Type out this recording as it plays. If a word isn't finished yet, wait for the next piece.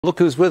Look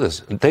who's with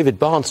us, David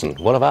Bahnsen,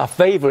 one of our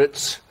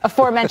favourites.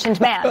 Aforementioned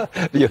man.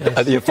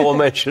 the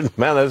aforementioned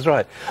man, that's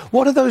right.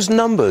 What are those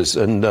numbers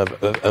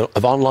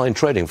of online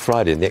trading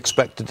Friday and the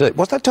expected day?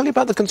 What's that tell you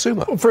about the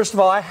consumer? Well, first of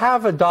all, I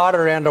have a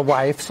daughter and a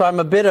wife, so I'm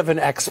a bit of an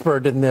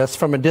expert in this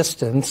from a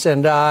distance.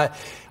 And I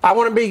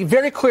want to be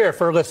very clear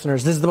for our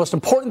listeners. This is the most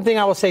important thing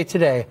I will say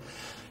today.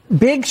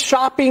 Big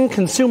shopping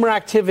consumer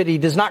activity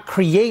does not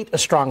create a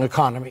strong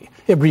economy.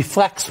 It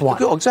reflects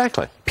one. Oh,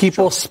 exactly.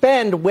 People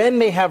spend when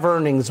they have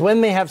earnings, when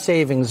they have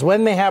savings,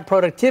 when they have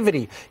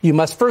productivity. You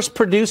must first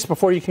produce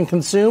before you can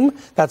consume.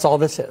 That's all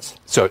this is.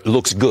 So it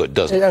looks good,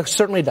 doesn't it? It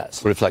certainly does.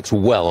 It reflects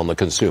well on the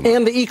consumer.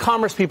 And the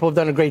e-commerce people have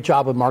done a great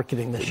job of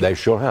marketing this year. They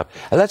sure have.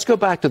 And let's go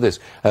back to this.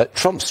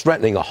 Trump's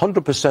threatening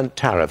 100%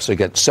 tariffs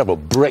against several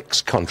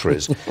BRICS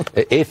countries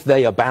if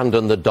they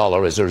abandon the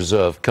dollar as a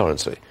reserve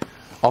currency.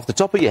 Off the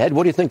top of your head,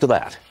 what do you think to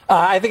that?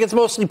 I think it's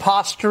mostly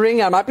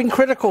posturing. I'm not being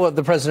critical of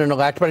the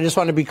president-elect, but I just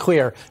want to be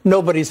clear.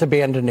 Nobody's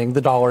abandoning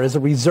the dollar as a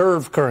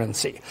reserve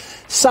currency.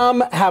 Some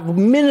have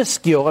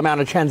minuscule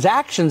amount of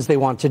transactions they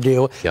want to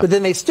do, but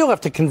then they still have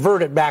to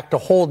convert it back to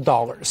hold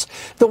dollars.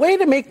 The way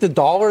to make the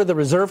dollar the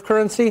reserve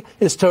currency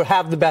is to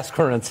have the best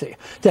currency,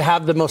 to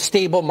have the most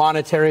stable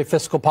monetary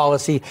fiscal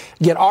policy,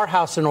 get our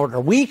house in order.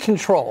 We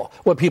control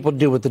what people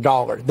do with the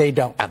dollar. They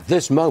don't. At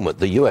this moment,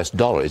 the US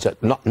dollar is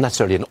at not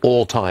necessarily an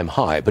all-time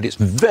high, but it's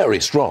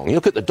very strong. You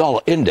look at the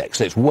dollar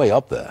index, it's way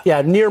up there.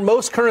 Yeah, near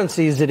most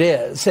currencies it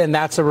is, and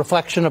that's a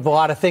reflection of a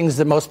lot of things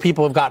that most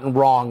people have gotten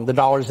wrong. The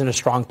dollar's in a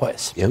strong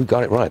place. You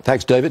got it right.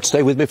 Thanks, David.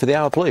 Stay with me for the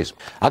hour, please.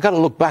 I've got to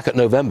look back at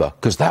November,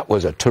 because that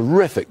was a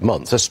terrific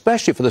month,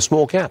 especially for the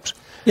small caps.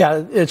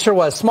 Yeah, it sure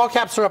was. Small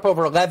caps are up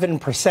over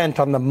 11%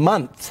 on the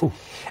month. Ooh.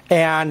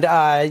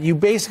 And you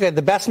basically had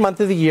the best month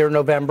of the year,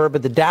 November,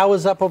 but the Dow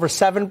was up over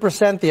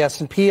 7%, the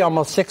S&P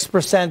almost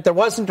 6%. There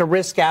wasn't a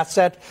risk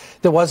asset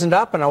that wasn't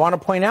up, and I want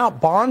to point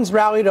out, bonds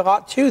rallied a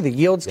lot, too. The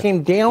yields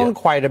came down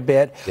quite a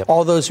bit,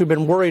 all those who've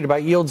been worried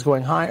about yields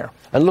going higher.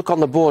 And look on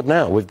the board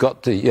now. We've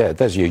got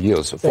there's your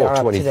yields,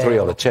 423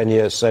 on the 10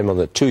 years, same on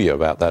the 2 year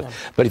about that. Yeah.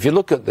 But if you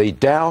look at the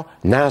Dow,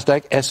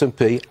 NASDAQ,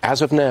 S&P,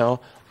 as of now,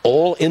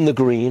 all in the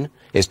green.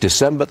 It's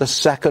December the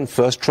 2nd,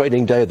 first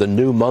trading day of the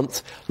new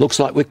month. Looks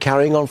like we're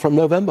carrying on from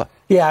November.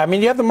 Yeah, I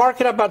mean, you have the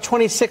market up about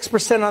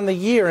 26% on the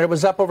year. It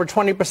was up over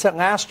 20%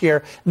 last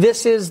year.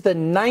 This is the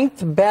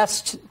 9th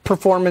best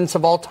performance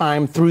of all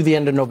time through the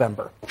end of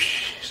November.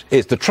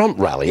 It's the Trump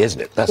rally,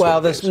 isn't it?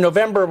 This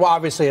November,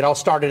 obviously, it all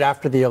started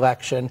after the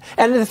election.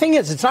 And the thing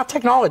is, it's not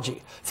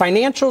technology.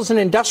 Financials and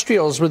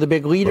industrials were the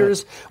big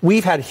leaders. Right.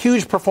 We've had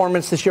huge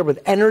performance this year with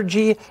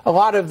energy, a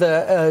lot of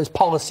the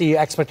policy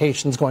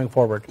expectations going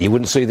forward. You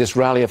wouldn't see this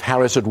rally if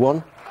Harris had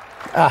won?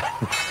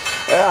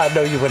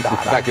 No, you would not.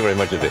 Thank you very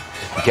much indeed.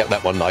 You kept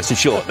that one nice and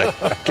short.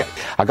 Okay.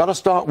 I got to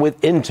start with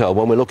Intel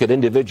when we look at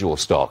individual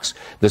stocks.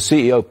 The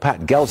CEO,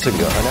 Pat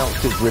Gelsinger, announced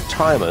his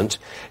retirement.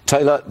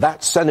 Taylor,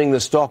 that's sending the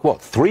stock,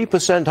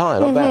 3% higher?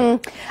 Not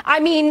bad. I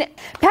mean,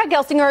 Pat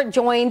Gelsinger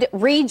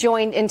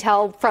rejoined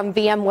Intel from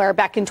VMware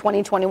back in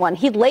 2021.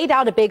 He laid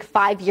out a big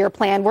 5-year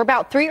plan. We're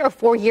about 3 or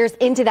 4 years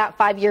into that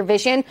 5-year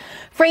vision.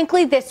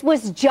 Frankly, this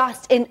was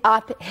just an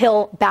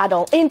uphill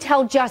battle.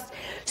 Intel just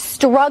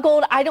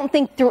struggled, I don't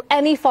think through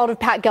any fault of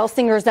Pat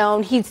Gelsinger's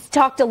own. He's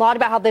talked a lot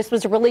about how this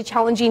was a really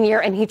challenging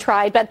year, and he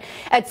tried, but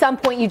at some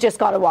point you just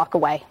got to walk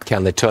away.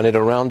 Can they turn it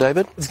around,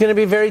 David? It's going to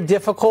be very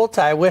difficult.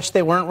 I wish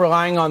they weren't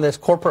relying on this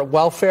corporate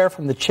welfare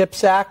from the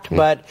CHIPS Act,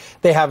 but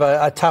they have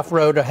a tough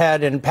road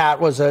ahead, and Pat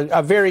was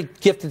a very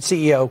gifted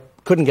CEO.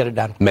 Couldn't get it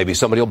done. Maybe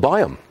somebody will buy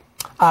him.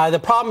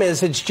 The problem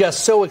is it's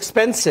just so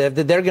expensive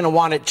that they're going to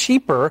want it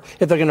cheaper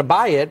if they're going to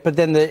buy it, but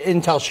then the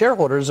Intel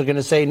shareholders are going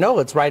to say, no,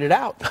 let's write it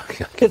out.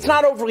 It's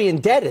not overly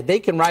indebted. They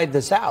can ride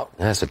this out.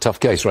 That's a tough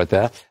case right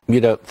there.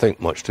 You don't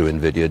think much to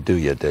NVIDIA, do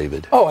you,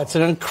 David? Oh, it's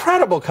an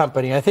incredible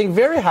company. I think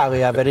very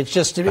highly of it. It's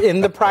just in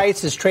the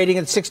price. It's trading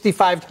at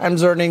 65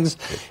 times earnings,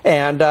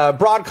 and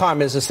Broadcom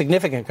is a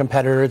significant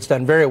competitor. It's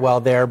done very well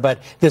there, but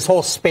this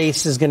whole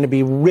space is going to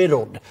be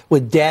riddled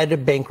with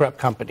dead, bankrupt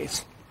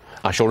companies.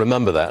 I shall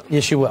remember that.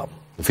 Yes, you will.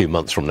 A few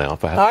months from now,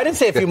 perhaps. I didn't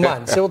say a few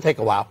months. It will take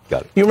a while.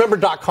 Got it. You remember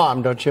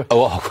 .com, don't you?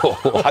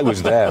 Oh, I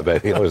was there,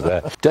 baby. I was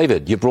there.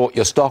 David, you brought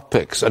your stock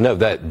picks. No,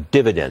 they're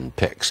dividend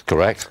picks,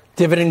 correct?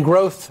 Dividend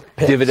growth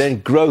picks.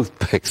 Dividend growth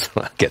picks.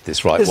 Get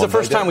this right. This is the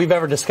first time we've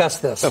ever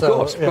discussed this. Of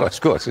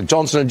course.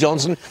 Johnson &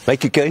 Johnson,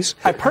 make your case.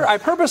 I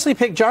purposely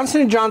picked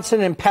Johnson &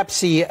 Johnson and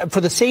Pepsi for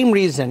the same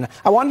reason.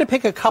 I wanted to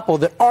pick a couple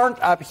that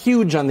aren't up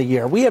huge on the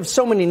year. We have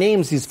so many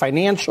names, these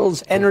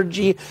financials,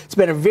 energy. It's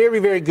been a very,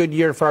 very good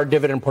year for our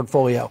dividend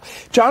portfolio.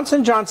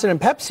 Johnson & Johnson and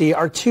Pepsi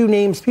are two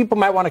names people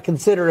might want to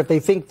consider if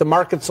they think the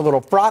market's a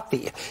little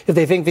frothy, if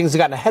they think things have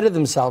gotten ahead of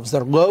themselves.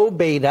 They're low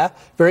beta,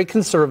 very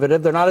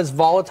conservative. They're not as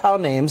volatile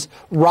names.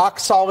 Rock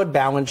solid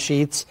balance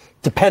sheets,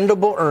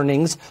 dependable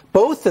earnings.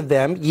 Both of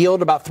them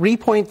yield about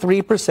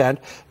 3.3%.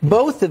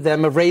 Both of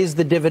them have raised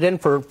the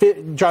dividend for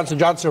Johnson &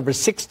 Johnson over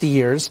 60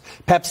 years,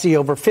 Pepsi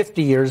over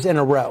 50 years in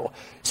a row.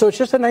 So it's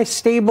just a nice,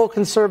 stable,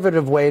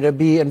 conservative way to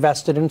be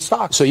invested in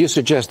stocks. So you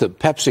suggest that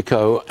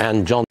PepsiCo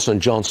and Johnson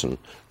 & Johnson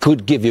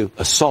could give you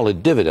a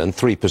solid dividend,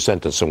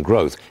 3% and some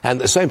growth, and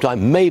at the same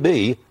time,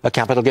 maybe a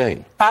capital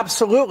gain?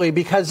 Absolutely,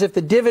 because if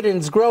the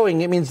dividend's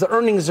growing, it means the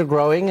earnings are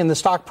growing and the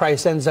stock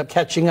price ends up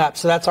catching up.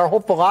 So that's our whole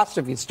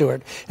philosophy,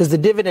 Stuart, is the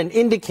dividend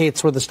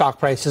indicates where the stock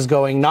price is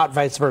going, not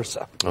vice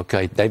versa.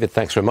 Okay, David,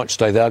 thanks very much.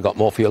 Stay there. I've got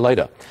more for you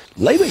later.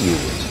 Labor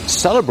unions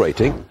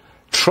celebrating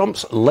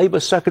Trump's Labor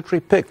Secretary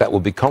pick. That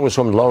will be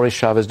Congresswoman Lori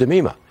Chavez-De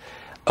Mima.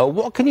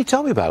 What can you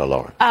tell me about her,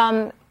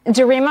 Lauren?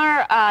 De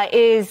Mima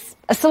is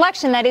a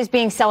selection that is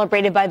being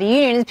celebrated by the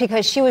unions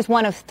because she was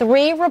one of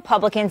 3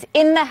 Republicans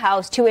in the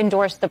House to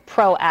endorse the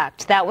PRO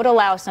Act. That would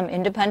allow some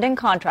independent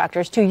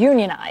contractors to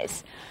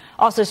unionize.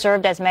 Also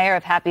served as mayor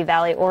of Happy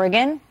Valley,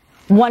 Oregon.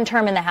 1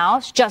 term in the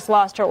House, just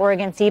lost her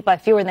Oregon seat by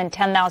fewer than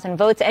 10,000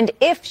 votes. And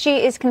if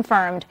she is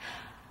confirmed,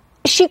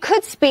 she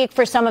could speak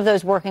for some of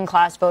those working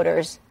class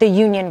voters, the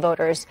union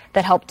voters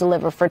that helped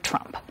deliver for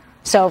Trump.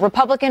 So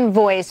Republican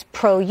voice,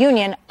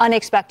 pro-union,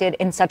 unexpected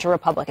in such a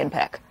Republican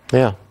pick.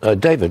 Yeah.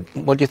 David,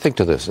 what do you think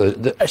to this?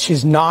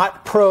 She's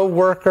not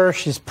pro-worker.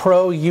 She's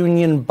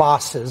pro-union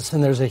bosses,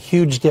 and there's a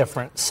huge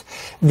difference.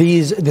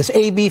 This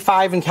AB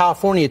 5 in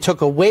California took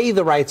away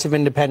the rights of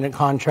independent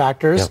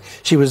contractors. Yeah.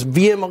 She was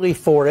vehemently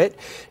for it.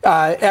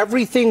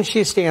 Everything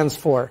she stands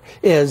for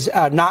is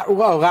not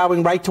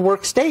allowing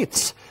right-to-work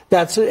states.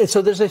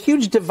 So there's a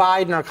huge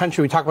divide in our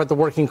country. We talk about the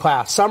working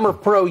class. Some are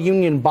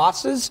pro-union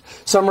bosses.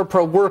 Some are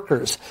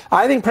pro-workers.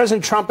 I think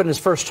President Trump in his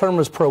first term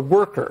was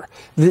pro-worker.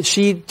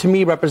 She, to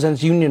me, represents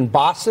union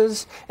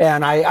bosses,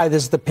 and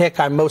this is the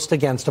pick I'm most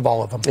against of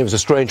all of them. It was a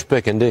strange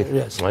pick indeed. It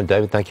is. All right,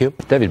 David, thank you.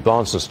 David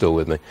Bahnsen's still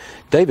with me.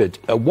 David,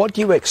 what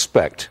do you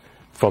expect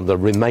from the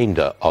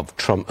remainder of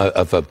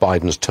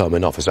Biden's term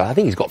in office? I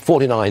think he's got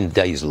 49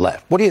 days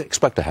left. What do you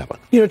expect to happen?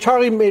 You know,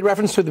 Charlie made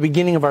reference to at the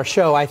beginning of our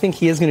show. I think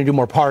he is going to do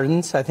more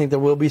pardons. I think there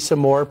will be some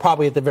more,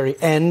 probably at the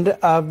very end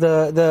of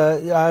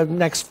the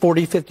next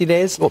 40, 50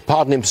 days. Well,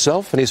 pardon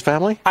himself and his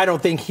family? I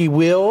don't think he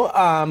will,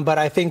 but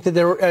I think that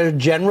there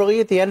generally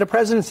at the end of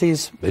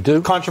presidencies, they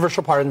do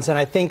controversial pardons, and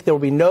I think there will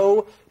be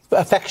no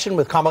affection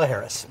with Kamala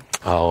Harris.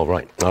 All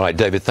right,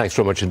 David, thanks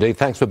very much indeed.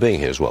 Thanks for being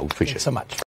here as well. Appreciate it. Thanks so much.